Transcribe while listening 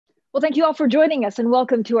Well, thank you all for joining us and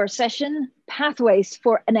welcome to our session, Pathways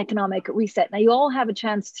for an Economic Reset. Now, you all have a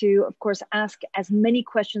chance to, of course, ask as many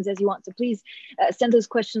questions as you want. So please send those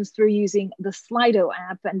questions through using the Slido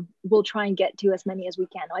app and we'll try and get to as many as we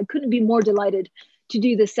can. I couldn't be more delighted to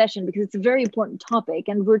do this session because it's a very important topic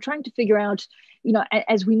and we're trying to figure out,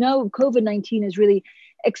 as we know, COVID-19 is really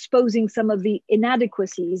exposing some of the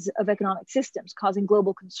inadequacies of economic systems, causing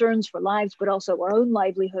global concerns for lives, but also our own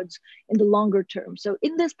livelihoods in the longer term. So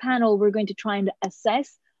in this panel, we're going to try and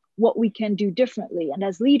assess what we can do differently. And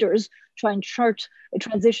as leaders, try and chart a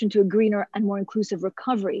transition to a greener and more inclusive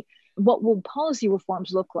recovery. What will policy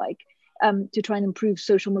reforms look like to try and improve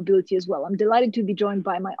social mobility as well? I'm delighted to be joined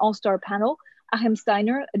by my all-star panel, Achim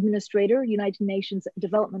Steiner, Administrator, United Nations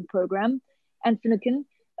Development Program, and Finucane,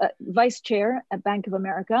 Vice Chair at Bank of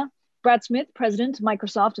America, Brad Smith, President,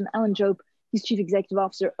 Microsoft, and Alan Jope, he's Chief Executive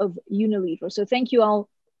Officer of Unilever. So thank you all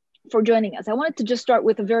for joining us. I wanted to just start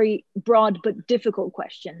with a very broad but difficult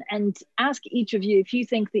question and ask each of you if you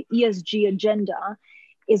think the ESG agenda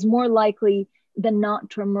is more likely than not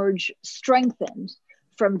to emerge strengthened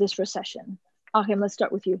from this recession. Achim, let's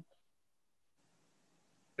start with you.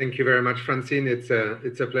 Thank you very much, Francine. It's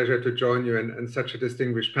a pleasure to join you and such a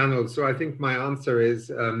distinguished panel. So I think my answer is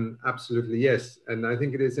absolutely yes. And I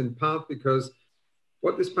think it is in part because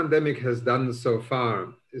what this pandemic has done so far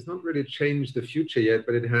is not really changed the future yet,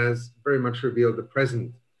 but it has very much revealed the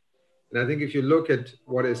present. And I think if you look at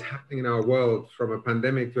what is happening in our world from a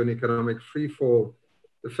pandemic to an economic freefall,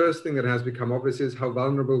 the first thing that has become obvious is how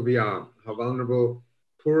vulnerable we are, how vulnerable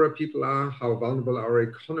poorer people are, how vulnerable our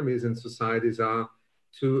economies and societies are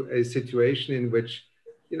to a situation in which,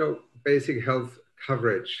 basic health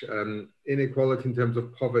coverage, inequality in terms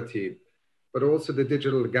of poverty, but also the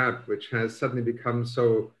digital gap, which has suddenly become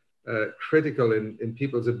so critical in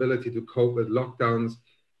people's ability to cope with lockdowns,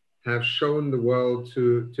 have shown the world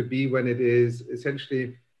to be when it is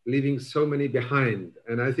essentially leaving so many behind.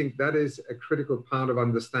 And I think that is a critical part of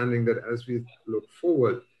understanding that as we look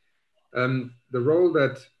forward, the role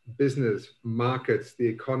that business, markets, the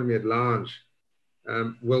economy at large,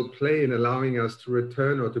 will play in allowing us to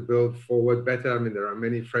return or to build forward better. I mean, there are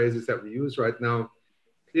many phrases that we use right now.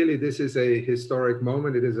 Clearly, this is a historic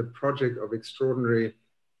moment. It is a project of extraordinary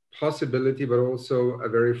possibility, but also a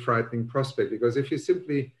very frightening prospect. Because if you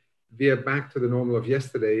simply veer back to the normal of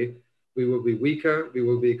yesterday, we will be weaker, we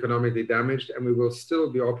will be economically damaged, and we will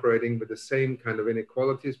still be operating with the same kind of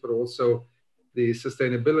inequalities, but also the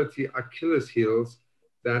sustainability Achilles heels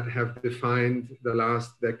that have defined the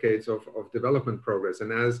last decades of development progress.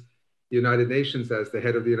 And as the United Nations, as the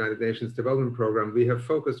head of the United Nations Development Program, we have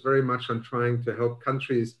focused very much on trying to help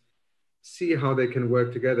countries see how they can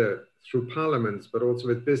work together through parliaments, but also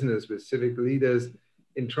with business, with civic leaders,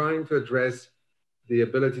 in trying to address the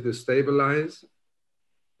ability to stabilize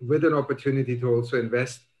with an opportunity to also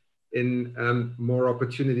invest in more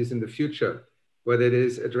opportunities in the future, whether it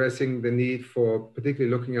is addressing the need for particularly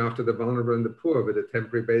looking after the vulnerable and the poor with a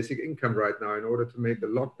temporary basic income right now in order to make the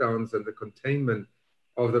lockdowns and the containment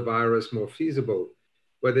of the virus more feasible,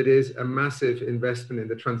 whether it is a massive investment in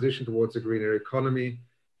the transition towards a greener economy,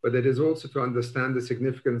 but it is also to understand the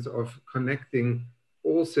significance of connecting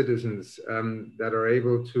all citizens that are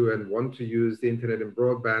able to and want to use the internet and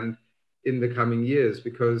broadband in the coming years,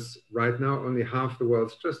 because right now only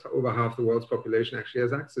just over half the world's population actually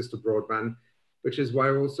has access to broadband, which is why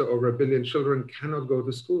also over 1 billion children cannot go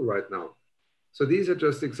to school right now. So these are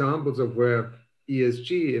just examples of where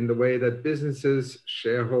ESG, in the way that businesses,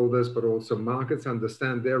 shareholders, but also markets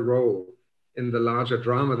understand their role in the larger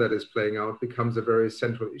drama that is playing out, becomes a very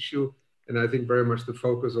central issue. And I think very much the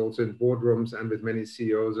focus also in boardrooms and with many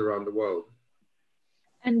CEOs around the world.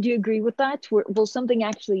 And do you agree with that? Will something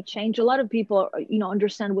actually change? A lot of people,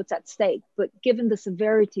 understand what's at stake, but given the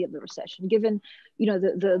severity of the recession, given,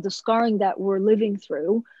 the scarring that we're living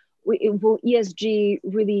through, will ESG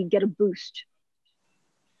really get a boost?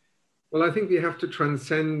 Well, I think we have to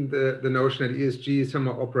transcend the notion that ESG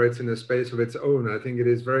somehow operates in a space of its own. I think it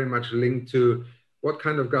is very much linked to what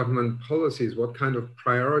kind of government policies, what kind of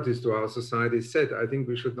priorities do our society set. I think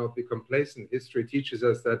we should not be complacent. History teaches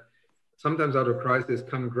us that sometimes out of crisis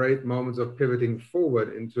come great moments of pivoting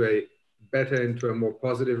forward into a more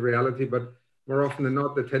positive reality, but more often than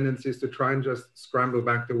not, the tendency is to try and just scramble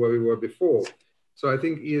back to where we were before. So I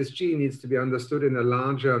think ESG needs to be understood in a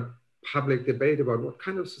larger public debate about what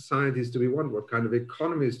kind of societies do we want, what kind of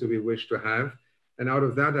economies do we wish to have. And out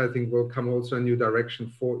of that, I think will come also a new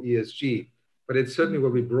direction for ESG. But it certainly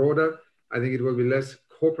will be broader. I think it will be less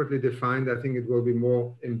corporately defined. I think it will be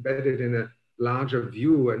more embedded in a larger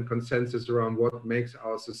view and consensus around what makes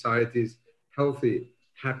our societies healthy,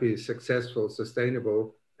 happy, successful,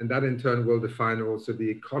 sustainable, And that in turn will define also the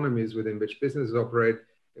economies within which businesses operate,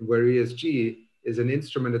 and where ESG is an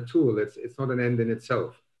instrument, a tool. It's not an end in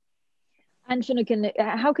itself. And Finucane,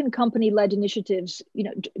 how can company-led initiatives,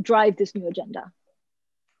 drive this new agenda?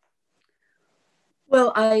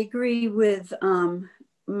 Well, I agree with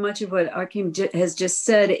much of what Achim has just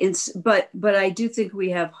said. But I do think we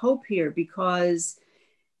have hope here, because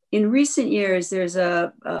in recent years, there's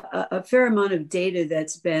a fair amount of data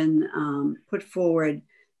that's been put forward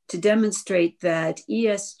to demonstrate that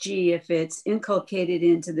ESG, if it's inculcated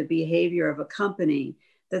into the behavior of a company,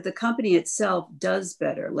 that the company itself does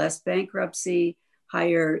better, less bankruptcy,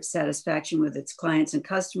 higher satisfaction with its clients and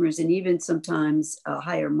customers, and even sometimes a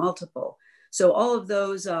higher multiple. So all of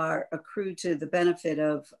those are accrue to the benefit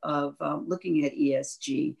of looking at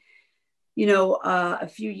ESG. A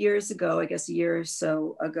few years ago, I guess a year or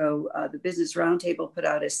so ago, the Business Roundtable put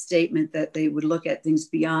out a statement that they would look at things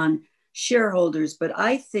beyond shareholders. But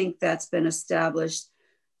I think that's been established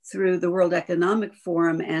through the World Economic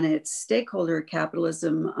Forum and its stakeholder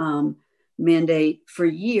capitalism mandate for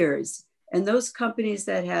years. And those companies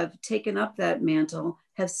that have taken up that mantle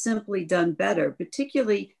have simply done better,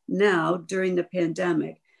 particularly now during the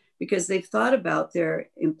pandemic, because they've thought about their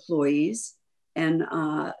employees and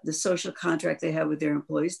the social contract they have with their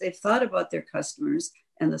employees. They've thought about their customers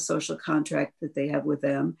and the social contract that they have with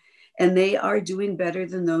them. And they are doing better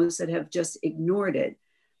than those that have just ignored it.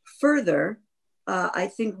 Further, I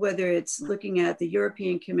think whether it's looking at the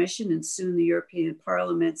European Commission and soon the European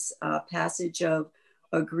Parliament's passage of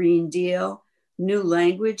a Green Deal, new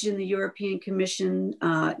language in the European Commission,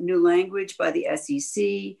 new language by the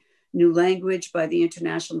SEC, new language by the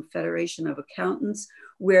International Federation of Accountants,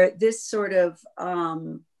 where this sort of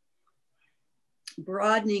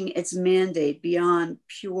broadening its mandate beyond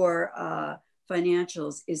pure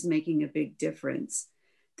financials is making a big difference.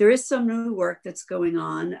 There is some new work that's going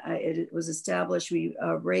on. It was established, we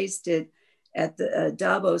raised it at the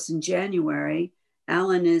Davos in January.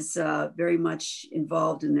 Alan is very much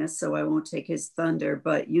involved in this, so I won't take his thunder,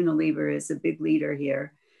 but Unilever is a big leader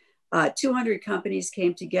here. 200 companies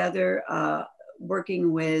came together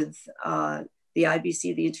working with the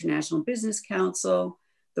IBC, the International Business Council,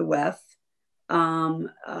 the WEF,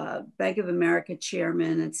 Bank of America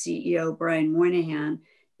Chairman and CEO Brian Moynihan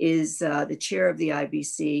is the chair of the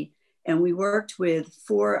IBC. And we worked with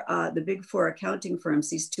the big four accounting firms,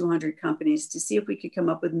 these 200 companies, to see if we could come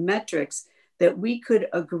up with metrics that we could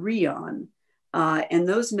agree on. And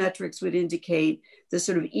those metrics would indicate the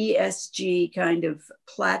sort of ESG kind of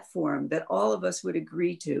platform that all of us would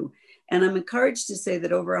agree to. And I'm encouraged to say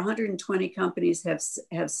that over 120 companies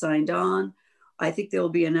have signed on. I think there will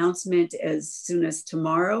be an announcement as soon as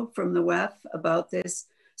tomorrow from the WEF about this.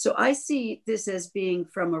 So I see this as being,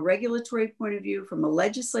 from a regulatory point of view, from a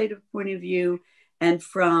legislative point of view, and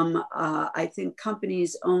from, I think,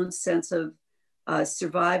 companies' own sense of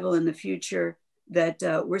survival in the future, that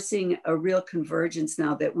we're seeing a real convergence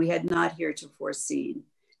now that we had not heretofore seen,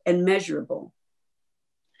 and measurable.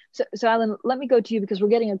 So Alan, let me go to you, because we're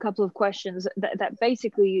getting a couple of questions that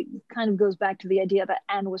basically kind of goes back to the idea that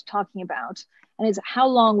Anne was talking about, and is how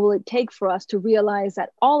long will it take for us to realize that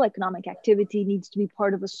all economic activity needs to be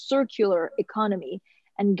part of a circular economy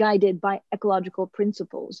and guided by ecological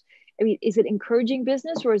principles? I mean, is it encouraging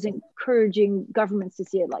business, or is it encouraging governments to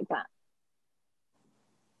see it like that?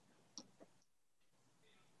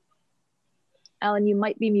 Alan, you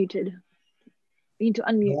might be muted. You need to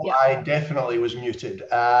unmute. No, yeah. I definitely was muted.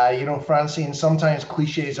 Francine, sometimes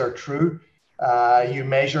cliches are true. You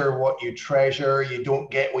measure what you treasure. You don't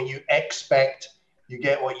get what you expect. You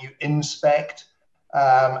get what you inspect.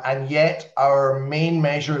 And yet our main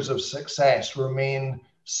measures of success remain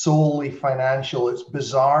solely financial. It's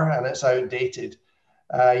bizarre and it's outdated.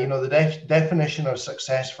 The definition of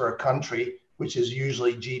success for a country, which is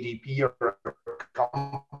usually GDP or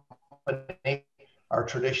company, our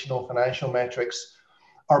traditional financial metrics,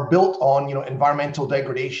 are built on environmental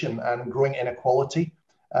degradation and growing inequality.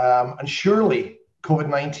 And surely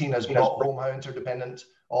COVID-19 has brought home how interdependent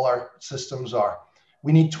all our systems are.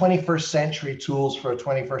 We need 21st century tools for a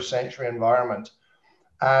 21st century environment.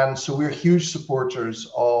 And so we're huge supporters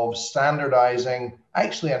of standardizing,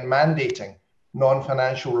 actually, and mandating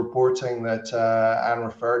non-financial reporting that Anne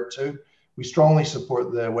referred to. We strongly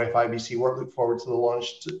support the WEF IBC work, look forward to the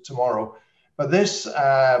launch tomorrow. But this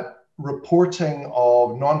reporting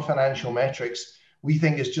of non-financial metrics, we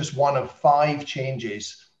think, is just one of 5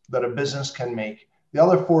 changes that a business can make. The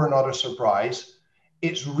other 4 are not a surprise.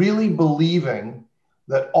 It's really believing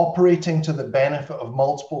that operating to the benefit of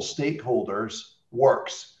multiple stakeholders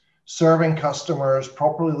works. Serving customers,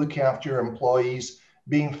 properly looking after your employees,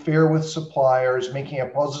 being fair with suppliers, making a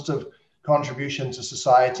positive contribution to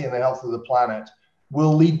society and the health of the planet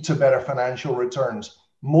will lead to better financial returns.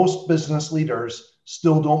 Most business leaders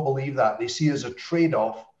still don't believe that. They see it as a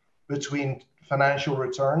trade-off between financial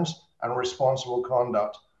returns and responsible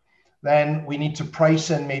conduct. Then we need to price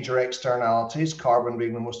in major externalities, carbon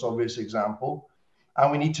being the most obvious example.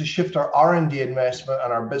 And we need to shift our R&D investment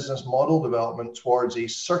and our business model development towards a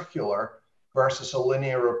circular versus a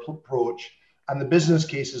linear approach. And the business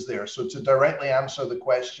case is there. So to directly answer the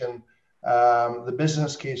question, the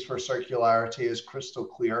business case for circularity is crystal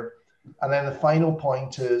clear. And then the final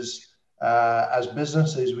point is, as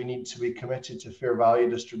businesses, we need to be committed to fair value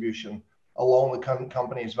distribution along the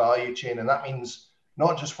company's value chain. And that means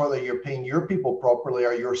not just whether you're paying your people properly,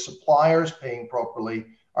 are your suppliers paying properly,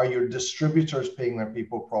 are your distributors paying their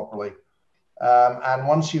people properly? And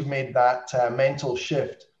once you've made that mental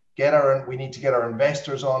shift, we need to get our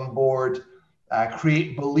investors on board,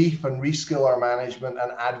 create belief and reskill our management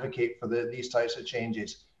and advocate for these types of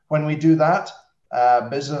changes. When we do that,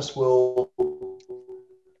 business will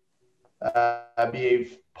be a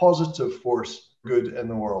positive force good in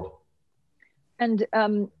the world. And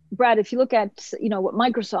Brad, if you look at what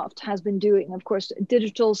Microsoft has been doing, of course,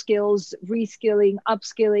 digital skills, reskilling,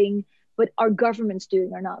 upskilling, but are governments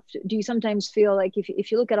doing enough? Do you sometimes feel like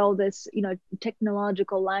if you look at all this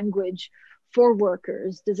technological language for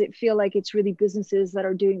workers, does it feel like it's really businesses that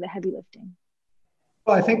are doing the heavy lifting?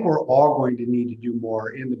 Well, I think we're all going to need to do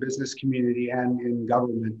more in the business community and in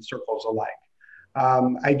government circles alike.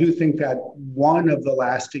 I do think that one of the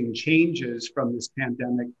lasting changes from this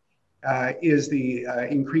pandemic is the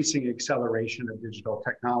increasing acceleration of digital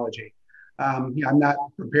technology. I'm not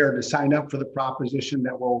prepared to sign up for the proposition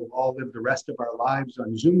that we'll all live the rest of our lives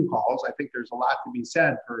on Zoom calls. I think there's a lot to be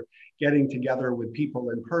said for getting together with people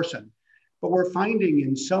in person. But we're finding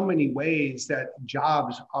in so many ways that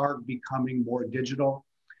jobs are becoming more digital.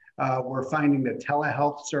 We're finding that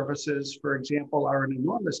telehealth services, for example, are an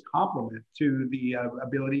enormous complement to the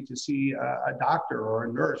ability to see a doctor or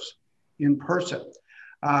a nurse in person.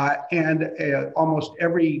 And almost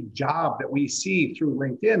every job that we see through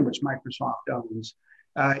LinkedIn, which Microsoft owns,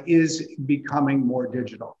 is becoming more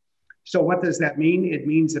digital. So what does that mean? It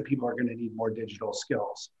means that people are going to need more digital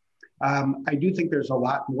skills. I do think there's a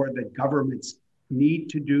lot more that governments need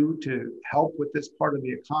to do to help with this part of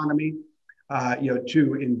the economy,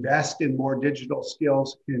 to invest in more digital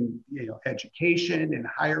skills in education and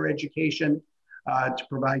higher education, to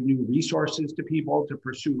provide new resources to people to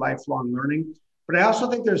pursue lifelong learning. But I also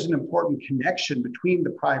think there's an important connection between the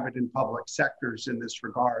private and public sectors in this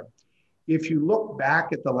regard. If you look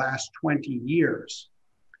back at the last 20 years,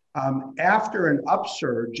 after an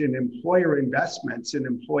upsurge in employer investments in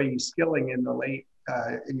employee skilling in the late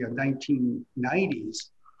 1990s,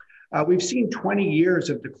 we've seen 20 years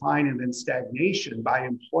of decline and then stagnation by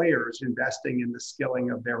employers investing in the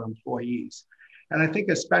skilling of their employees. And I think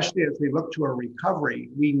especially as we look to a recovery,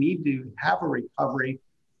 we need to have a recovery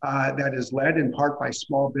that is led in part by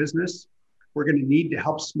small business. We're going to need to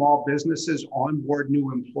help small businesses onboard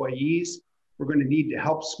new employees. We're going to need to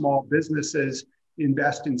help small businesses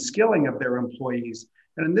invest in skilling of their employees.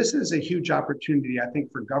 And this is a huge opportunity, I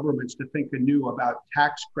think, for governments to think anew about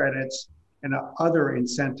tax credits and other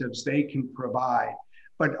incentives they can provide.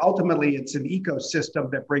 But ultimately, it's an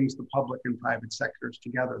ecosystem that brings the public and private sectors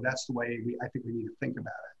together. That's the way I think we need to think about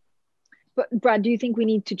it. But Brad, do you think we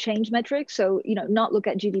need to change metrics? So, not look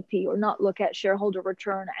at GDP or not look at shareholder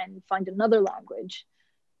return and find another language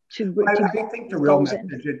to I think the real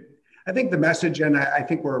message, I think the message, and I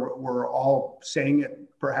think we're all saying it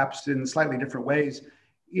perhaps in slightly different ways.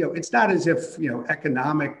 It's not as if,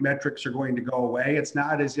 economic metrics are going to go away. It's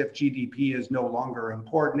not as if GDP is no longer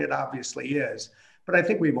important. It obviously is. But I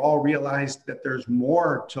think we've all realized that there's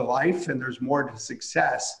more to life and there's more to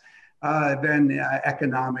success than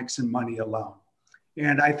economics and money alone.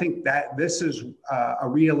 And I think that this is a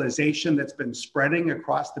realization that's been spreading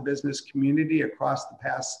across the business community across the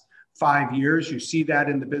past 5 years. You see that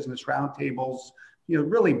in the business roundtables,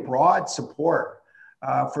 really broad support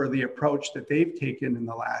for the approach that they've taken in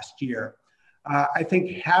the last year. I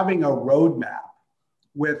think having a roadmap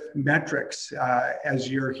with metrics, as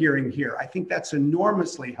you're hearing here, I think that's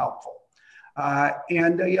enormously helpful.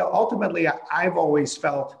 And ultimately, I've always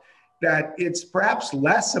felt that it's perhaps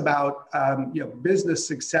less about business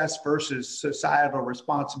success versus societal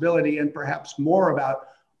responsibility, and perhaps more about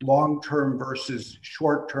long-term versus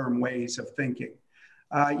short-term ways of thinking.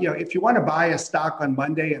 If you want to buy a stock on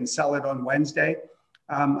Monday and sell it on Wednesday,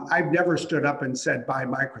 I've never stood up and said buy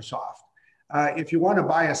Microsoft. If you want to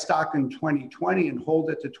buy a stock in 2020 and hold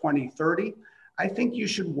it to 2030, I think you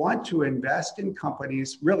should want to invest in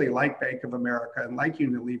companies really like Bank of America and like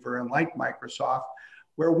Unilever and like Microsoft,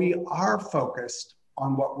 where we are focused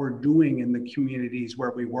on what we're doing in the communities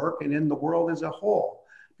where we work and in the world as a whole.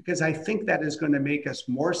 Because I think that is going to make us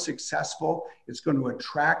more successful. It's going to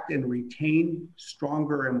attract and retain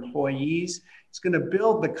stronger employees. It's going to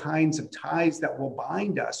build the kinds of ties that will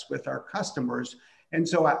bind us with our customers. And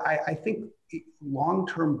so I think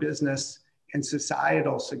long-term business and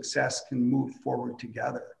societal success can move forward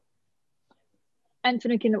together. And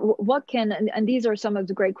Finucane, what can, and these are some of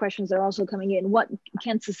the great questions that are also coming in, what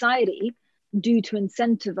can society do to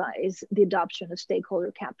incentivize the adoption of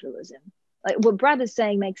stakeholder capitalism? Like what Brad is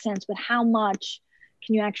saying makes sense, but how much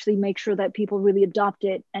can you actually make sure that people really adopt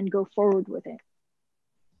it and go forward with it?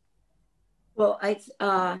 Well,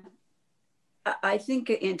 I think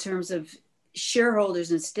in terms of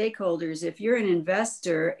shareholders and stakeholders, if you're an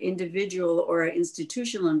investor, individual or an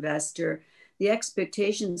institutional investor, the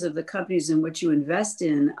expectations of the companies in which you invest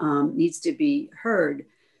in needs to be heard.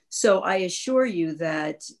 So I assure you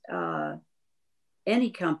that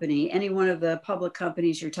any company, any one of the public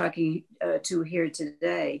companies you're talking to here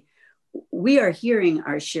today, we are hearing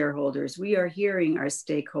our shareholders, we are hearing our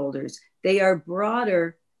stakeholders. They are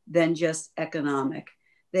broader than just economic.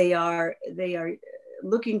 They are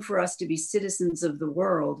looking for us to be citizens of the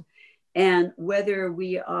world. And whether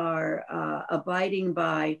we are abiding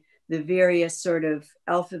by the various sort of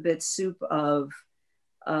alphabet soup of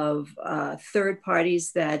third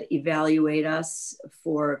parties that evaluate us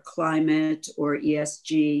for climate or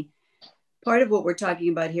ESG. Part of what we're talking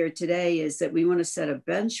about here today is that we want to set a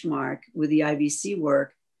benchmark with the IBC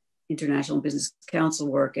work, International Business Council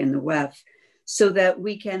work, and the WEF, so that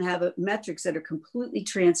we can have metrics that are completely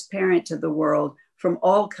transparent to the world from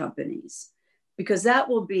all companies, because that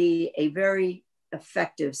will be a very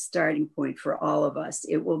effective starting point for all of us.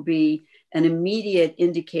 It will be an immediate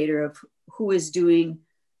indicator of who is doing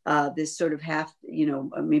this sort of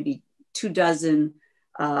maybe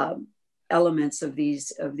 24 elements of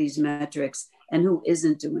these metrics and who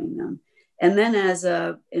isn't doing them. And then as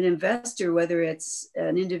an investor, whether it's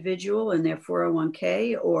an individual in their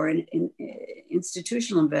 401k or an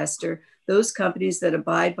institutional investor, those companies that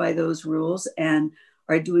abide by those rules and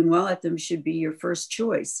are doing well at them should be your first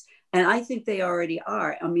choice. And I think they already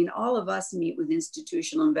are. I mean, all of us meet with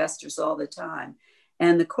institutional investors all the time.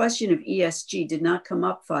 And the question of ESG did not come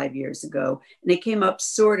up 5 years ago. And it came up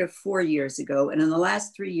sort of 4 years ago. And in the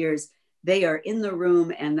last 3 years, they are in the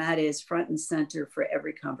room, and that is front and center for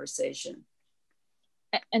every conversation.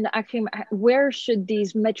 And Achim, where should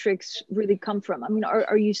these metrics really come from? I mean,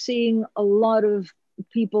 are you seeing a lot of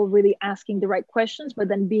people really asking the right questions, but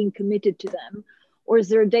then being committed to them? Or is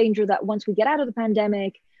there a danger that once we get out of the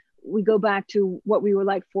pandemic, we go back to what we were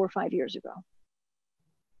like 4 or 5 years ago?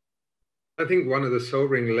 I think one of the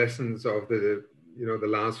sobering lessons of the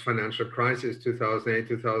last financial crisis, 2008,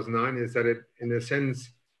 2009, is that it, in a sense,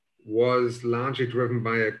 was largely driven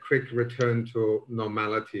by a quick return to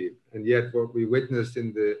normality. And yet what we witnessed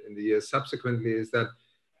in the years subsequently is that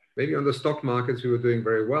maybe on the stock markets, we were doing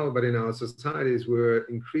very well, but in our societies, we were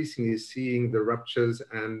increasingly seeing the ruptures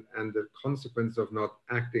and the consequence of not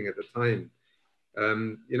acting at the time.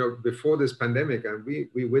 Before this pandemic, and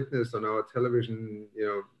we witnessed on our television,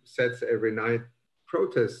 sets every night,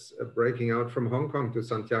 protests breaking out from Hong Kong to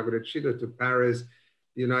Santiago de Chile to Paris,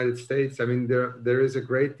 the United States. I mean, there is a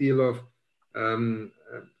great deal of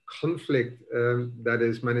conflict that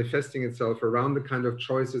is manifesting itself around the kind of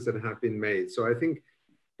choices that have been made. So I think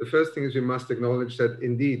the first thing is we must acknowledge that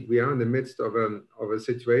indeed we are in the midst of a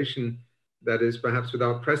situation that is perhaps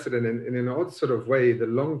without precedent, and in an odd sort of way, the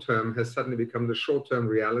long term has suddenly become the short-term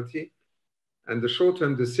reality. And the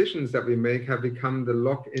short-term decisions that we make have become the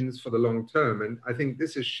lock-ins for the long term. And I think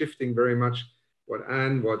this is shifting very much what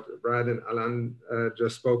Brad and Alan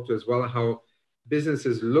just spoke to as well, how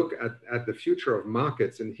businesses look at the future of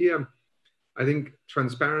markets. And here, I think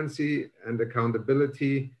transparency and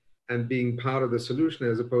accountability and being part of the solution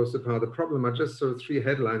as opposed to part of the problem are just sort of three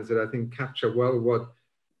headlines that I think capture well what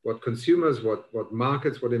consumers, what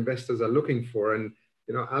markets, what investors are looking for. And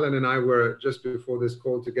Alan and I were just before this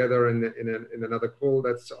call together in another call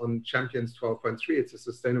that's on Champions 12.3. It's a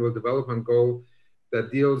sustainable development goal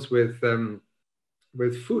that deals with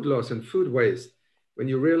food loss and food waste. When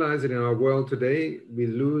you realize that in our world today, we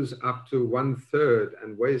lose up to 1/3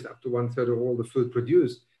 and waste up to 1/3 of all the food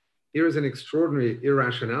produced. Here is an extraordinary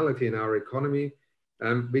irrationality in our economy.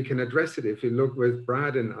 We can address it. If you look with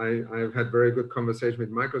Brad, and I've had very good conversation with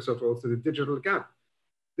Microsoft, also the digital gap.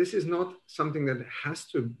 This is not something that has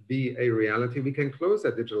to be a reality. We can close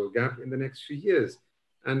that digital gap in the next few years.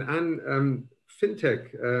 And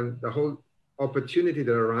fintech, the whole opportunity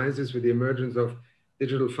that arises with the emergence of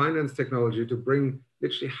digital finance technology to bring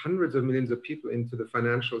literally hundreds of millions of people into the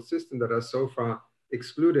financial system that are so far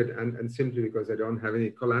excluded and simply because they don't have any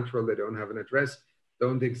collateral, they don't have an address,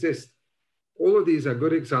 don't exist. All of these are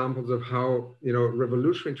good examples of how, you know,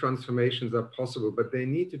 revolutionary transformations are possible, but they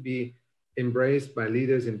need to be embraced by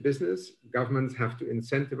leaders in business. Governments have to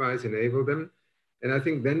incentivize, enable them. And I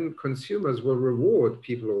think then consumers will reward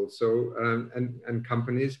people also and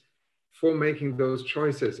companies for making those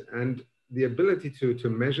choices. And the ability to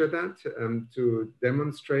measure that, to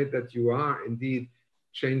demonstrate that you are indeed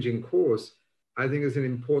changing course, I think is an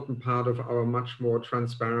important part of our much more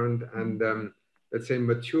transparent and let's say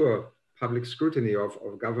mature public scrutiny of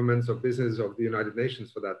governments, of business, of the United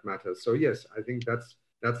Nations for that matter. So yes, I think that's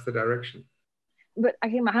the direction. But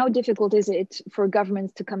Achim, how difficult is it for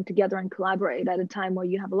governments to come together and collaborate at a time where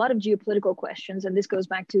you have a lot of geopolitical questions? And this goes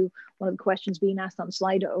back to one of the questions being asked on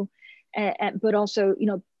Slido, but also, you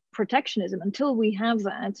know, protectionism. Until we have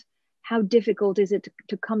that, how difficult is it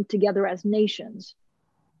to come together as nations?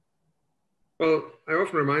 Well, I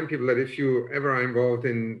often remind people that if you ever are involved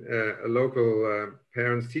in a local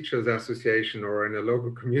parents-teachers association or in a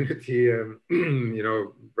local community, you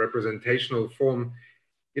know, representational form,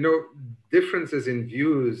 you know, differences in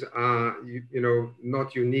views are, you know,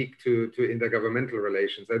 not unique to intergovernmental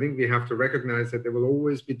relations. I think we have to recognize that there will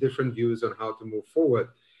always be different views on how to move forward.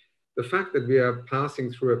 The fact that we are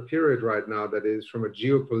passing through a period right now that is, from a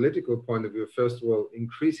geopolitical point of view, first of all,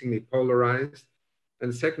 increasingly polarized,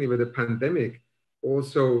 and secondly, with the pandemic,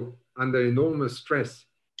 also under enormous stress.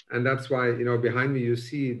 And that's why, you know, behind me, you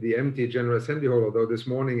see the empty General Assembly Hall, although this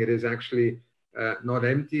morning it is actually not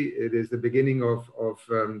empty. It is the beginning of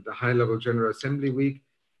the high-level General Assembly week.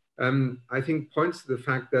 I think points to the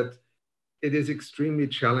fact that it is extremely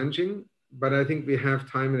challenging, but I think we have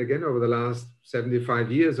time and again over the last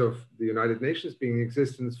 75 years of the United Nations being in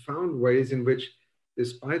existence found ways in which,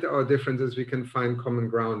 despite our differences, we can find common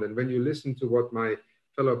ground. And when you listen to what my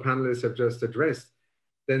fellow panelists have just addressed,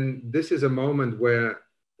 then this is a moment where,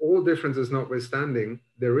 all differences notwithstanding,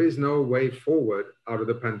 there is no way forward out of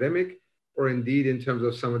the pandemic, or indeed in terms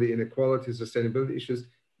of some of the inequality, sustainability issues,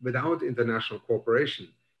 without international cooperation.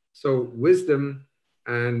 So wisdom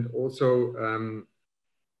and also,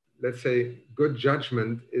 let's say, good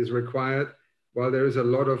judgment is required, while there is a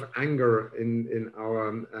lot of anger in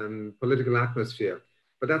our political atmosphere.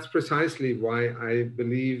 But that's precisely why I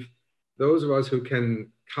believe those of us who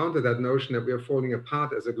can counter that notion that we are falling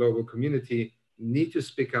apart as a global community need to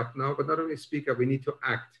speak up now, but not only speak up, we need to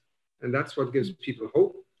act. And that's what gives people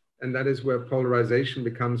hope. And that is where polarization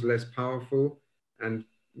becomes less powerful, and,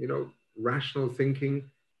 you know, rational thinking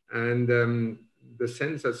and the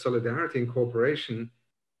sense that solidarity and cooperation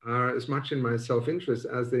are as much in my self-interest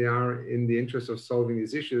as they are in the interest of solving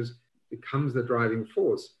these issues becomes the driving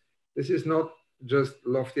force. This is not just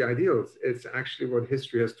lofty ideals. It's actually what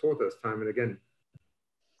history has taught us time and again.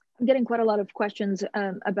 I'm getting quite a lot of questions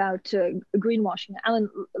about greenwashing. Alan,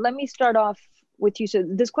 let me start off with you. So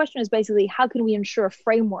this question is basically, how can we ensure a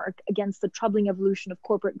framework against the troubling evolution of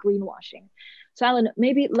corporate greenwashing? So Alan,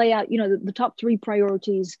 maybe lay out, you know, the top 3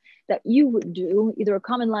 priorities that you would do, either a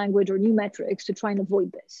common language or new metrics, to try and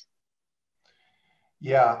avoid this.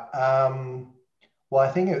 Yeah, well, I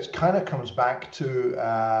think it kind of comes back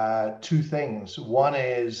to 2 things. One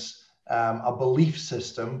is a belief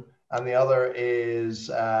system, and the other is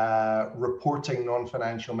reporting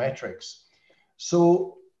non-financial metrics.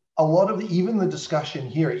 So a lot of even the discussion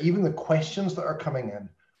here, even the questions that are coming in,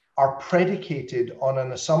 are predicated on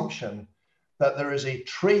an assumption that there is a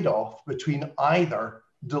trade-off between either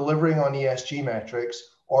delivering on ESG metrics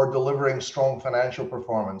or delivering strong financial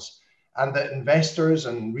performance, and that investors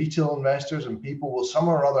and retail investors and people will some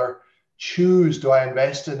or other choose, do I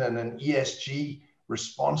invest in an ESG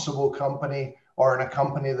responsible company or in a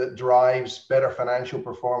company that drives better financial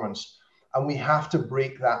performance? And we have to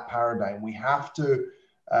break that paradigm. We have to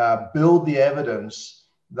build the evidence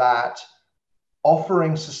that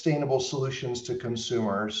offering sustainable solutions to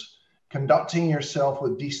consumers, conducting yourself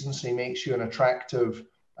with decency makes you an attractive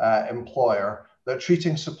employer, that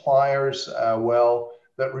treating suppliers well,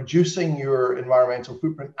 that reducing your environmental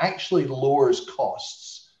footprint actually lowers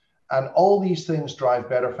costs. And all these things drive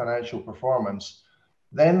better financial performance.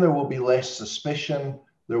 Then there will be less suspicion.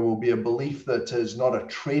 There will be a belief that is not a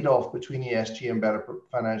trade-off between ESG and better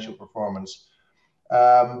financial performance.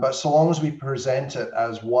 But so long as we present it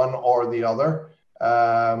as one or the other,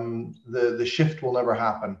 the shift will never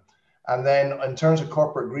happen. And then in terms of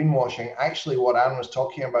corporate greenwashing, actually what Anne was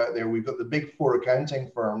talking about there, we've got the big 4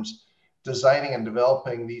 accounting firms designing and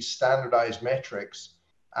developing these standardized metrics.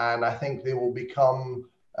 And I think they will become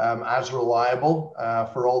as reliable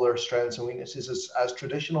for all their strengths and weaknesses as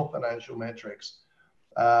traditional financial metrics.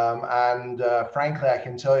 Frankly, I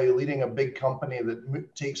can tell you, leading a big company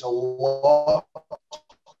that takes a lot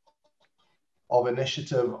of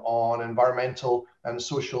initiative on environmental and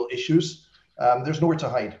social issues, there's nowhere to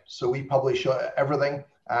hide. So we publish everything,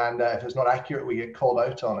 and if it's not accurate, we get called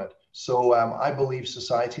out on it. So I believe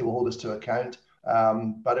society will hold us to account.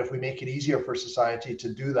 But if we make it easier for society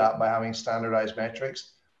to do that by having standardized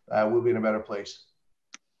metrics, we'll be in a better place.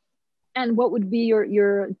 And what would be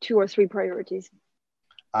your 2 or 3 priorities?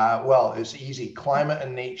 Well, it's easy. Climate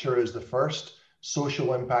and nature is the first.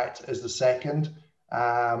 Social impact is the second.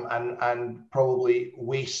 And probably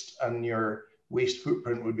waste and your waste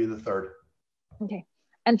footprint would be the third. Okay.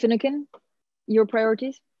 And Finucane, your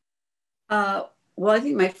priorities? Well, I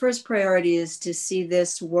think my first priority is to see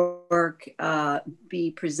this work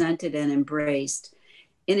be presented and embraced.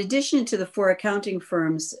 In addition to the 4 accounting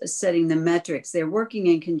firms setting the metrics, they're working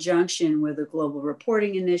in conjunction with the Global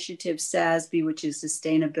Reporting Initiative, SASB, which is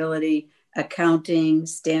Sustainability Accounting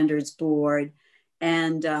Standards Board,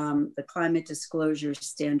 and the Climate Disclosure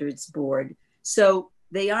Standards Board. So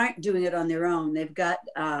they aren't doing it on their own. They've got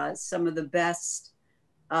some of the best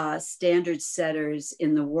standard setters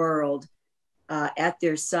in the world at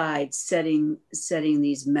their side setting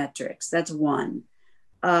these metrics. That's one.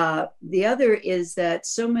 The other is that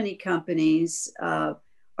so many companies are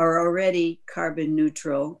already carbon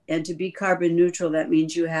neutral. And to be carbon neutral, that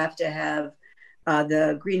means you have to have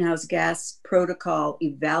the greenhouse gas protocol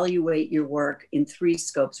evaluate your work in 3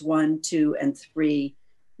 scopes, 1, 2, and 3.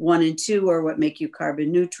 1 and 2 are what make you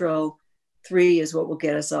carbon neutral. 3 is what will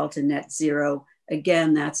get us all to net zero.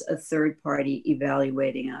 Again, that's a third party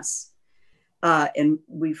evaluating us. And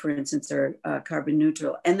we, for instance, are carbon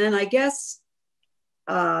neutral. And then I guess,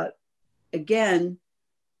 again,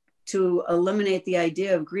 to eliminate the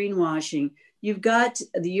idea of greenwashing, you've got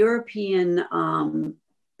the European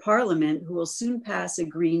Parliament who will soon pass a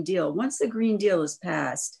Green Deal. Once the Green Deal is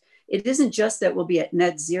passed, it isn't just that we'll be at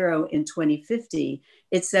net zero in 2050,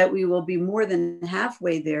 it's that we will be more than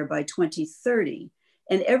halfway there by 2030.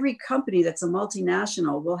 And every company that's a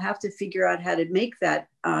multinational will have to figure out how to make that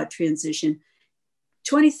transition.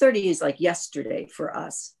 2030 is like yesterday for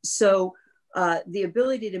us. So the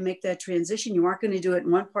ability to make that transition, you aren't going to do it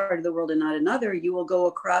in one part of the world and not another. You will go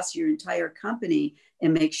across your entire company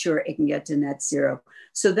and make sure it can get to net zero.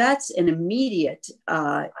 So that's an immediate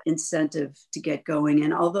incentive to get going.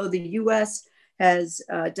 And although the US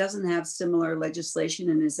doesn't have similar legislation,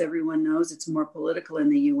 and as everyone knows, it's more political in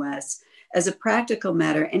the US, as a practical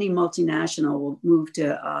matter, any multinational will move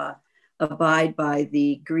to abide by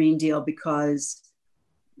the Green Deal because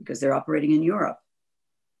they're operating in Europe.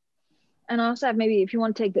 And I also have, maybe if you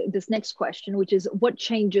want to take this next question, which is what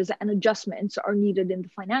changes and adjustments are needed in the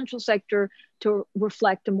financial sector to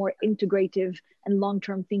reflect a more integrative and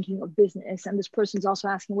long-term thinking of business? And this person's also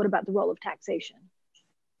asking, what about the role of taxation?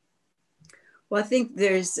 Well, I think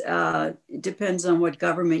it depends on what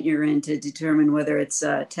government you're in to determine whether it's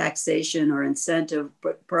taxation or incentive,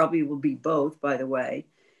 but probably will be both, by the way.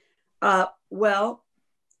 Well,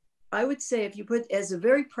 I would say if you put as a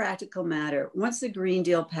very practical matter, once the Green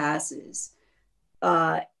Deal passes,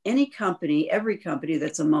 every company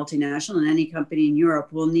that's a multinational and any company in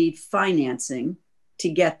Europe will need financing to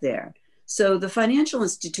get there. So the financial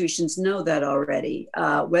institutions know that already,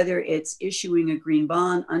 whether it's issuing a green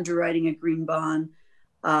bond, underwriting a green bond,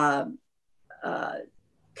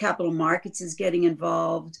 capital markets is getting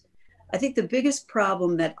involved. I think the biggest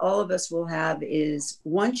problem that all of us will have is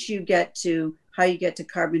once you get to how you get to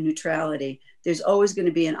carbon neutrality, there's always going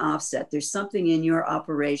to be an offset. There's something in your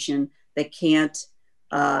operation that can't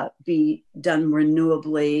be done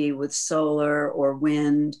renewably with solar or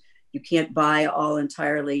wind. You can't buy all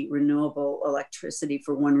entirely renewable electricity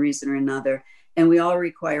for one reason or another. And we all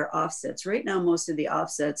require offsets. Right now, most of the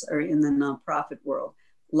offsets are in the nonprofit world,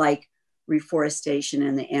 like reforestation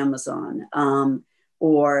in the Amazon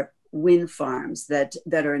or wind farms that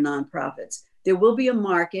are nonprofits. There will be a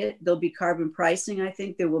market. There'll be carbon pricing, I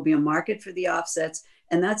think. There will be a market for the offsets.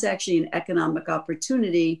 And that's actually an economic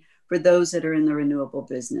opportunity for those that are in the renewable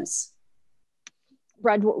business.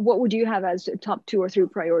 Brad, what would you have as top 2 or 3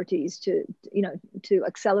 priorities to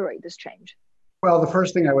accelerate this change? Well, the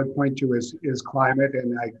first thing I would point to is climate,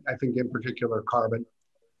 and I think in particular carbon.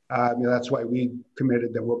 That's why we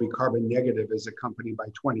committed that we'll be carbon negative as a company by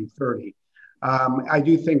 2030. I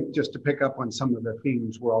do think, just to pick up on some of the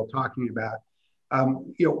themes we're all talking about,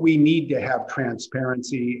 we need to have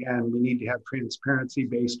transparency, and we need to have transparency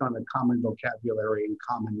based on a common vocabulary and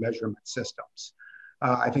common measurement systems.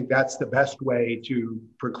 I think that's the best way to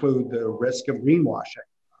preclude the risk of greenwashing.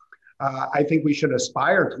 I think we should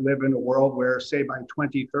aspire to live in a world where, say, by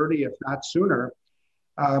 2030, if not sooner,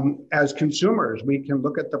 as consumers, we can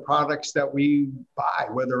look at the products that we buy,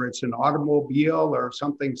 whether it's an automobile or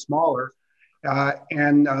something smaller,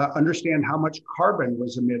 and understand how much carbon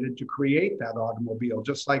was emitted to create that automobile,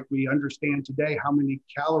 just like we understand today how many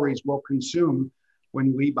calories we'll consume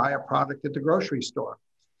when we buy a product at the grocery store.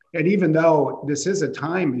 And even though this is a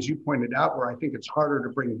time, as you pointed out, where I think it's harder to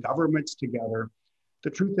bring governments together, the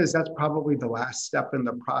truth is that's probably the last step in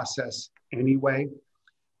the process anyway.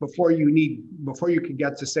 Before you could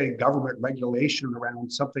get to, say, government regulation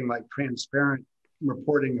around something like transparent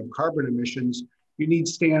reporting of carbon emissions, you need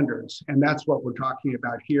standards. And that's what we're talking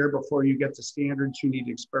about here. Before you get to standards, you need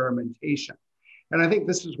experimentation. And I think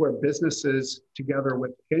this is where businesses, together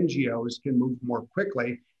with NGOs, can move more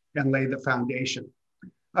quickly and lay the foundation.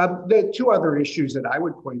 The two other issues that I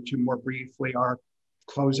would point to more briefly are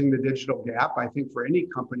closing the digital gap, I think, for any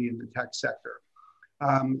company in the tech sector.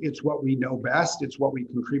 It's what we know best. It's what we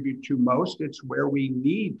contribute to most. It's where we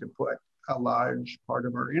need to put a large part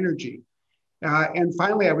of our energy. And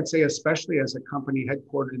finally, I would say, especially as a company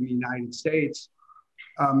headquartered in the United States,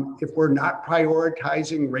 if we're not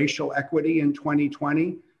prioritizing racial equity in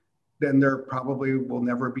 2020, then there probably will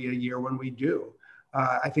never be a year when we do.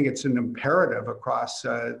 I think it's an imperative across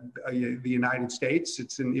the United States.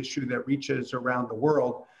 It's an issue that reaches around the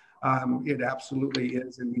world. It absolutely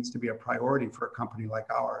is and needs to be a priority for a company like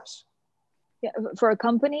ours. Yeah, for a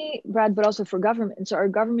company, Brad, but also for governments. So are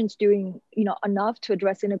governments doing, enough to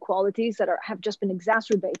address inequalities that have just been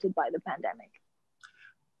exacerbated by the pandemic?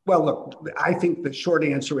 Well, look, I think the short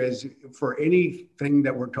answer is, for anything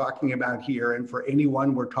that we're talking about here and for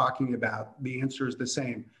anyone we're talking about, the answer is the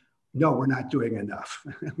same. No, we're not doing enough.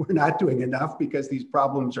 We're not doing enough because these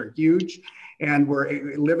problems are huge. And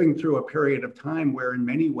we're living through a period of time where, in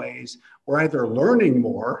many ways, we're either learning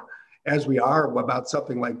more, as we are about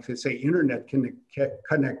something like, say, internet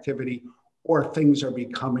connectivity, or things are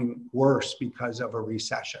becoming worse because of a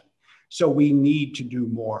recession. So we need to do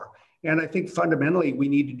more. And I think fundamentally, we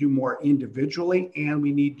need to do more individually, and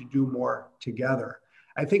we need to do more together.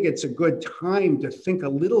 I think it's a good time to think a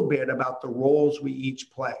little bit about the roles we each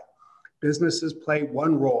play. Businesses play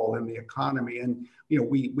one role in the economy, and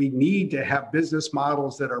we need to have business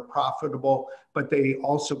models that are profitable, but they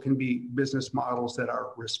also can be business models that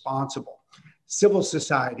are responsible. Civil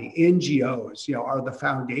society, NGOs, are the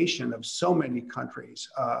foundation of so many countries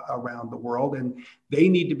around the world, and they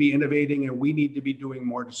need to be innovating, and we need to be doing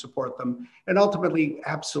more to support them. And ultimately,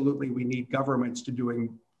 absolutely, we need governments to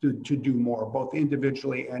do more, both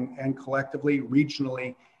individually and collectively,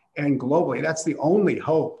 regionally and globally. That's the only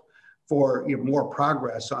hope for more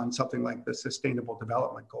progress on something like the Sustainable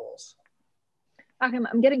Development Goals. Achim,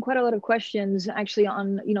 I'm getting quite a lot of questions actually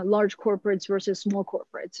on large corporates versus small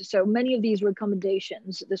corporates. So many of these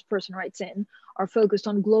recommendations, this person writes in, are focused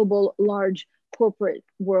on global large corporate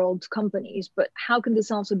world companies, but how can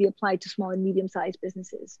this also be applied to small and medium-sized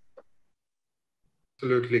businesses?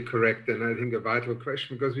 Absolutely correct. And I think a vital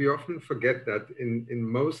question, because we often forget that in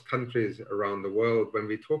most countries around the world, when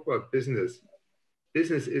we talk about business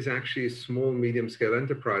is actually small, medium-scale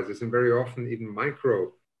enterprises, and very often even micro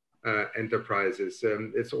enterprises.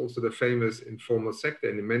 It's also the famous informal sector.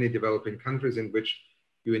 And in many developing countries in which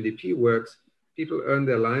UNDP works, people earn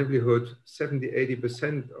their livelihood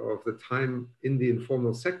 70–80% of the time in the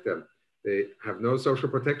informal sector. They have no social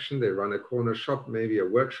protection. They run a corner shop, maybe a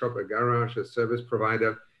workshop, a garage, a service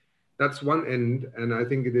provider. That's one end. And I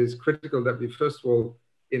think it is critical that we, first of all,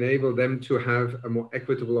 enable them to have a more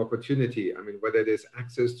equitable opportunity. I mean, whether it is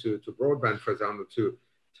access to broadband, for example, to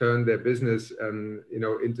turn their business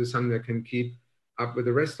into something that can keep up with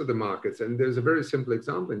the rest of the markets. And there's a very simple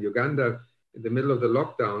example. In Uganda, in the middle of the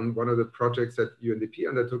lockdown, one of the projects that UNDP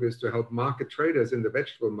undertook is to help market traders in the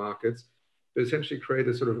vegetable markets to essentially create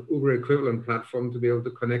a sort of Uber equivalent platform to be able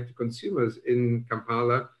to connect to consumers in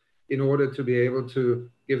Kampala in order to be able to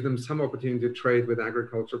give them some opportunity to trade with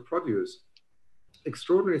agricultural produce.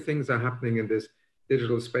 Extraordinary things are happening in this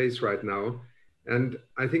digital space right now. And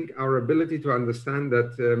I think our ability to understand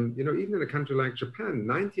that, even in a country like Japan,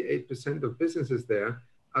 98% of businesses there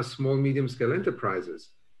are small, medium-scale enterprises.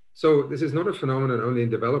 So this is not a phenomenon only in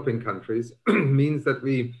developing countries. Means that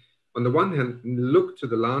we, on the one hand, look to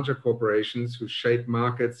the larger corporations who shape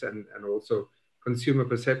markets and also consumer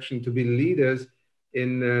perception to be leaders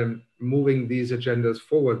in moving these agendas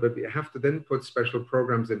forward. But we have to then put special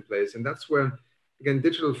programs in place. And that's where, again,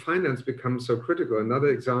 digital finance becomes so critical. Another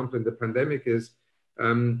example in the pandemic is,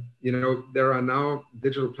 there are now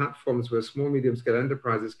digital platforms where small, medium-scale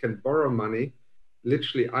enterprises can borrow money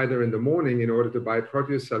literally either in the morning in order to buy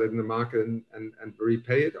produce, sell it in the market and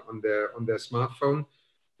repay it on their smartphone,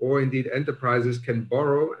 or indeed enterprises can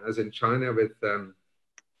borrow, as in China with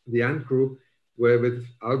the Ant Group, where with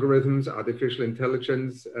algorithms, artificial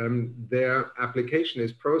intelligence, their application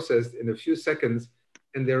is processed in a few seconds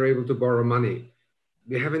and they're able to borrow money.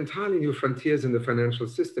 We have entirely new frontiers in the financial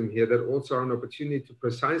system here that also are an opportunity to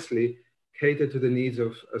precisely cater to the needs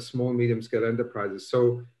of small, medium-scale enterprises.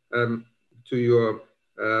 So to your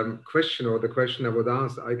question, or the question I would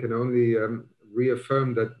ask, I can only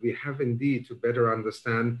reaffirm that we have indeed to better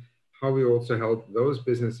understand how we also help those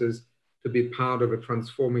businesses to be part of a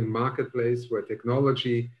transforming marketplace where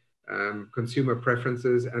technology, consumer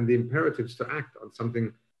preferences, and the imperatives to act on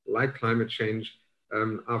something like climate change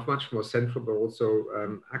are much more central, but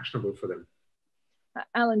also actionable for them.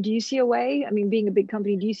 Alan, do you see a way, I mean, being a big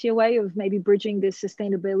company, do you see a way of maybe bridging this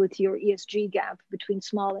sustainability or ESG gap between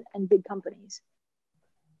small and big companies?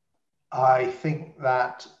 I think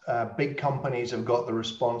that big companies have got the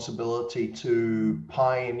responsibility to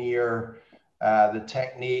pioneer the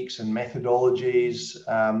techniques and methodologies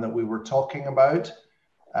that we were talking about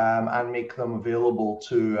and make them available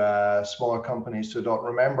to smaller companies to adopt.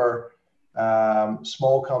 Remember,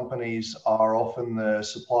 small companies are often the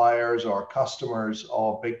suppliers or customers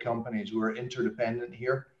of big companies. We're interdependent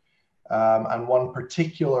here. And one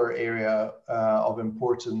particular area of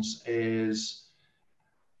importance is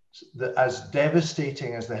that as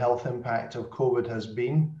devastating as the health impact of COVID has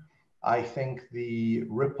been, I think the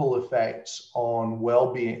ripple effects on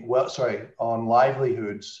well-being, on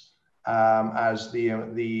livelihoods, as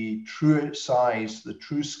the true size, the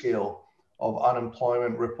true scale of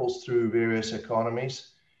unemployment ripples through various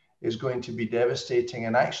economies, is going to be devastating.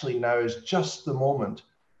 And actually now is just the moment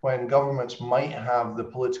when governments might have the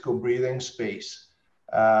political breathing space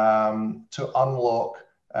to unlock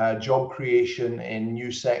job creation in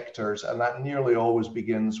new sectors. And that nearly always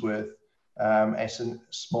begins with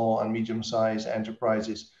small and medium-sized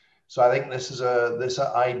enterprises. So I think this is this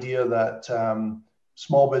idea that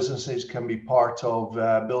small businesses can be part of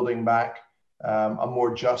building back a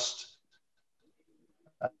more just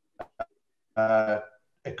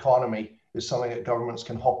economy is something that governments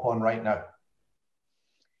can hop on right now.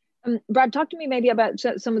 Brad, talk to me maybe about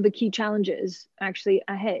some of the key challenges actually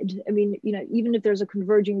ahead. I mean, you know, even if there's a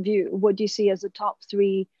converging view, what do you see as the top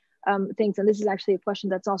three things? And this is actually a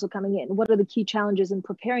question that's also coming in. What are the key challenges in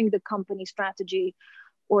preparing the company strategy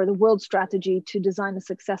or the world strategy to design a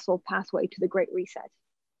successful pathway to the Great Reset?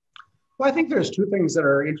 Well, I think there's two things that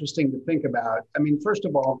are interesting to think about. I mean, first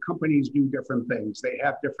of all, companies do different things. They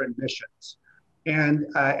have different missions. And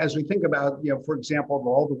as we think about, you know, for example,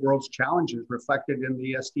 all the world's challenges reflected in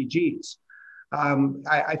the SDGs,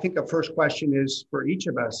 I think a first question is for each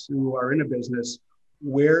of us who are in a business,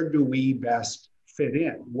 where do we best fit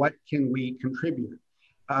in? What can we contribute?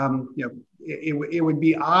 You know, it would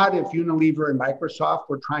be odd if Unilever and Microsoft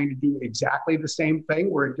were trying to do exactly the same thing.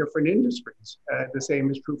 We're in different industries. The same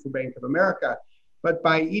is true for Bank of America. But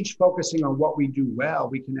by each focusing on what we do well,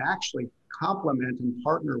 we can actually complement and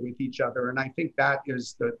partner with each other. And I think that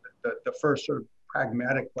is the first sort of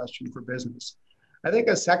pragmatic question for business. I think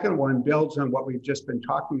a second one builds on what we've just been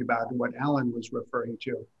talking about and what Alan was referring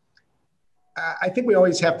to. I think we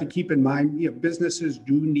always have to keep in mind, you know, businesses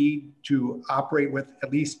do need to operate with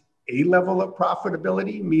at least a level of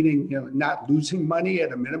profitability, meaning, you know, not losing money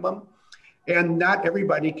at a minimum. And not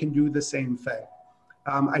everybody can do the same thing.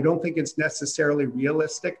 I don't think it's necessarily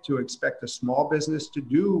realistic to expect a small business to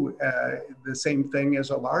do the same thing as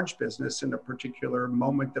a large business in a particular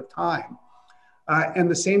moment of time. And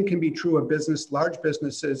the same can be true of large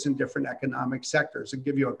businesses in different economic sectors. I'll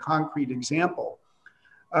give you a concrete example.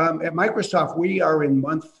 At Microsoft, we are in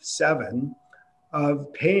month 7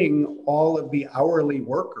 of paying all of the hourly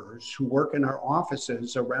workers who work in our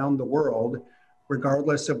offices around the world,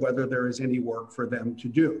 regardless of whether there is any work for them to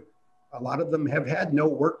do. A lot of them have had no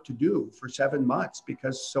work to do for 7 months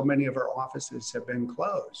because so many of our offices have been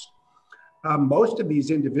closed. Most of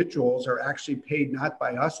these individuals are actually paid not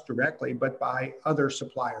by us directly, but by other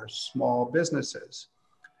suppliers, small businesses.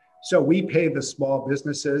 So we pay the small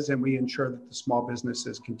businesses and we ensure that the small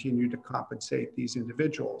businesses continue to compensate these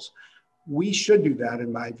individuals. We should do that,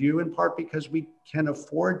 in my view, in part because we can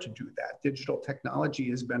afford to do that. Digital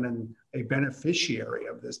technology has been a beneficiary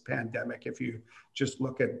of this pandemic if you just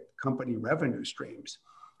look at company revenue streams.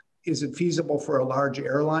 Is it feasible for a large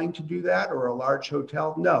airline to do that or a large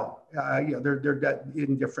hotel? No, you know, they're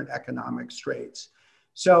in different economic straits.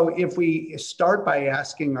 So if we start by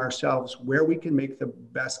asking ourselves where we can make the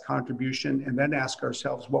best contribution and then ask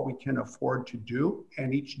ourselves what we can afford to do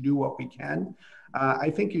and each do what we can, I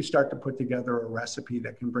think you start to put together a recipe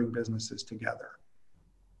that can bring businesses together.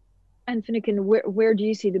 And Finucane, where do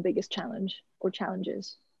you see the biggest challenge or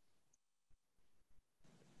challenges?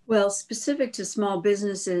 Well, specific to small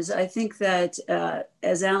businesses, I think that,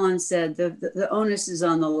 as Alan said, the onus is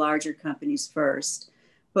on the larger companies first.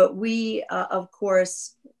 But we, of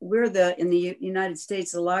course, we're in the United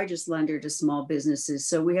States, the largest lender to small businesses.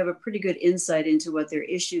 So we have a pretty good insight into what their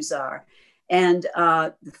issues are. And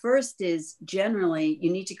the first is generally,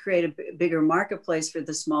 you need to create a bigger marketplace for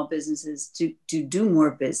the small businesses to do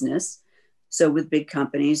more business. So with big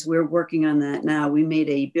companies, we're working on that now. We made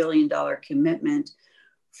a $1 billion commitment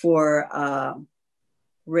for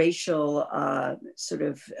racial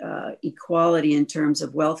equality in terms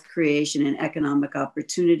of wealth creation and economic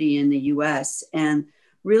opportunity in the US. And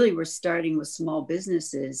really, we're starting with small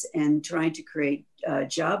businesses and trying to create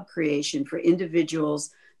job creation for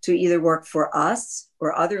individuals to either work for us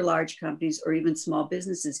or other large companies or even small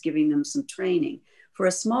businesses, giving them some training. For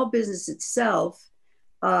a small business itself,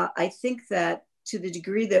 I think that to the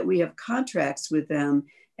degree that we have contracts with them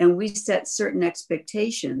and we set certain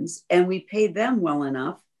expectations and we pay them well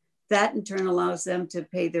enough, that in turn allows them to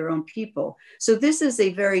pay their own people. So this is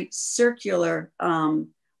a very circular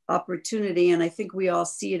opportunity, and I think we all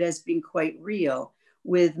see it as being quite real,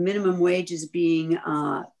 with minimum wages being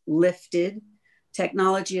lifted.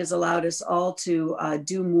 Technology has allowed us all to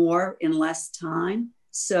do more in less time.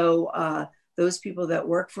 So those people that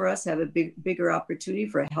work for us have a bigger opportunity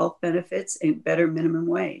for health benefits and better minimum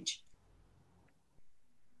wage.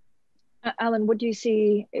 Alan, what do you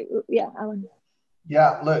see? Yeah, Alan.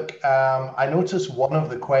 Yeah, look, I noticed one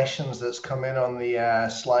of the questions that's come in on the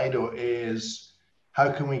Slido is,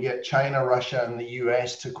 how can we get China, Russia, and the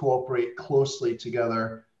US to cooperate closely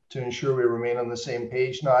together to ensure we remain on the same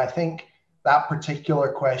page? Now, I think that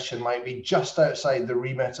particular question might be just outside the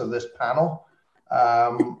remit of this panel.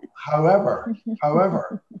 However,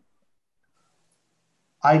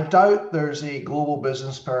 I doubt there's a global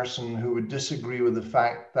business person who would disagree with the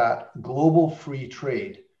fact that global free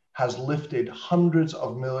trade has lifted hundreds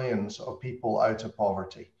of millions of people out of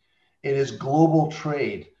poverty. It is global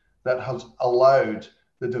trade that has allowed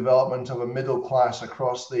the development of a middle class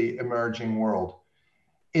across the emerging world.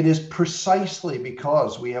 It is precisely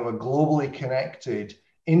because we have a globally connected,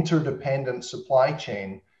 interdependent supply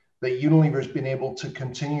chain that Unilever has been able to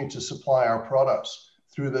continue to supply our products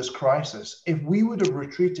through this crisis. If we would have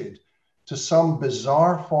retreated to some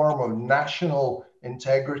bizarre form of national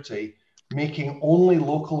integrity, making only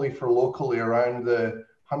locally for locally around the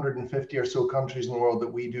 150 or so countries in the world that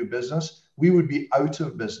we do business, we would be out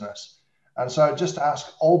of business. And so I just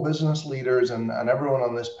ask all business leaders and everyone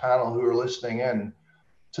on this panel who are listening in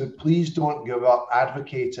to please don't give up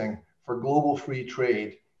advocating for global free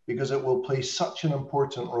trade, because it will play such an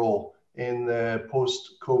important role in the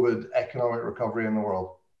post-COVID economic recovery in the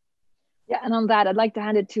world. Yeah, and on that, I'd like to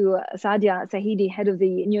hand it to Saadia Zahidi, head of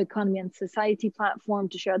the New Economy and Society platform,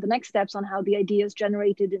 to share the next steps on how the ideas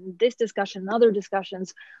generated in this discussion and other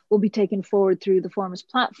discussions will be taken forward through the forum's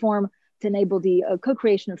platform to enable the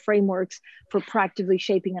co-creation of frameworks for proactively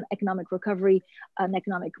shaping an economic recovery, and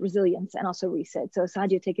economic resilience, and also reset. So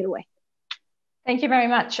Saadia, take it away. Thank you very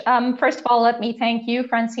much. First of all, let me thank you,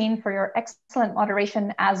 Francine, for your excellent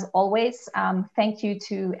moderation as always. Thank you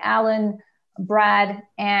to Alan, Brad,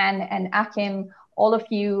 Anne, and Achim. All of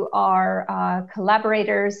you are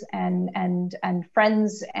collaborators and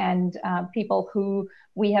friends and people who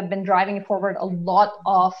we have been driving forward a lot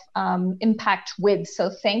of impact with. So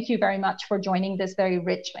thank you very much for joining this very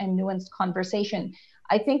rich and nuanced conversation.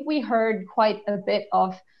 I think we heard quite a bit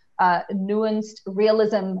of nuanced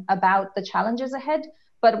realism about the challenges ahead,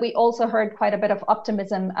 but we also heard quite a bit of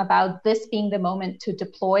optimism about this being the moment to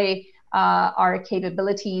deploy our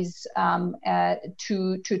capabilities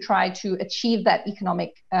to try to achieve that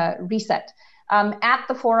economic reset. At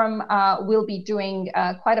the forum, we'll be doing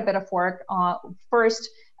quite a bit of work, first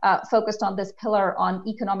focused on this pillar on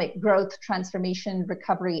economic growth, transformation,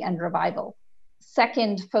 recovery, and revival.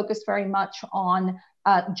 Second, focused very much on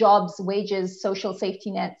jobs, wages, social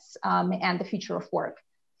safety nets, and the future of work.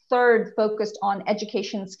 Third, focused on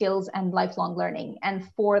education, skills, and lifelong learning. And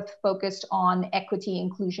fourth, focused on equity,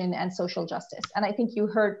 inclusion, and social justice. And I think you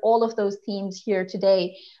heard all of those themes here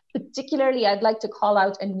today Particularly, I'd like to call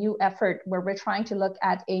out a new effort where we're trying to look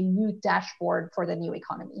at a new dashboard for the new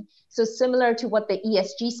economy. So similar to what the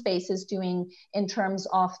ESG space is doing in terms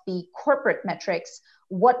of the corporate metrics,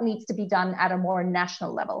 what needs to be done at a more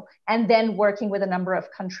national level, and then working with a number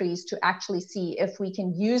of countries to actually see if we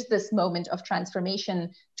can use this moment of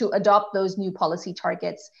transformation to adopt those new policy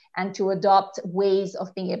targets and to adopt ways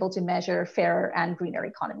of being able to measure fairer and greener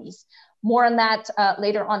economies. More on that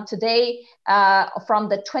later on today. From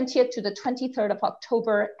the 20th to the 23rd of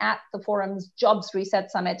October at the forum's Jobs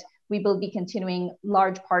Reset Summit, we will be continuing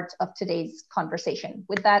large parts of today's conversation.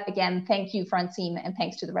 With that, again, thank you, Francine, and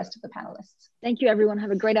thanks to the rest of the panelists. Thank you, everyone.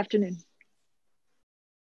 Have a great afternoon.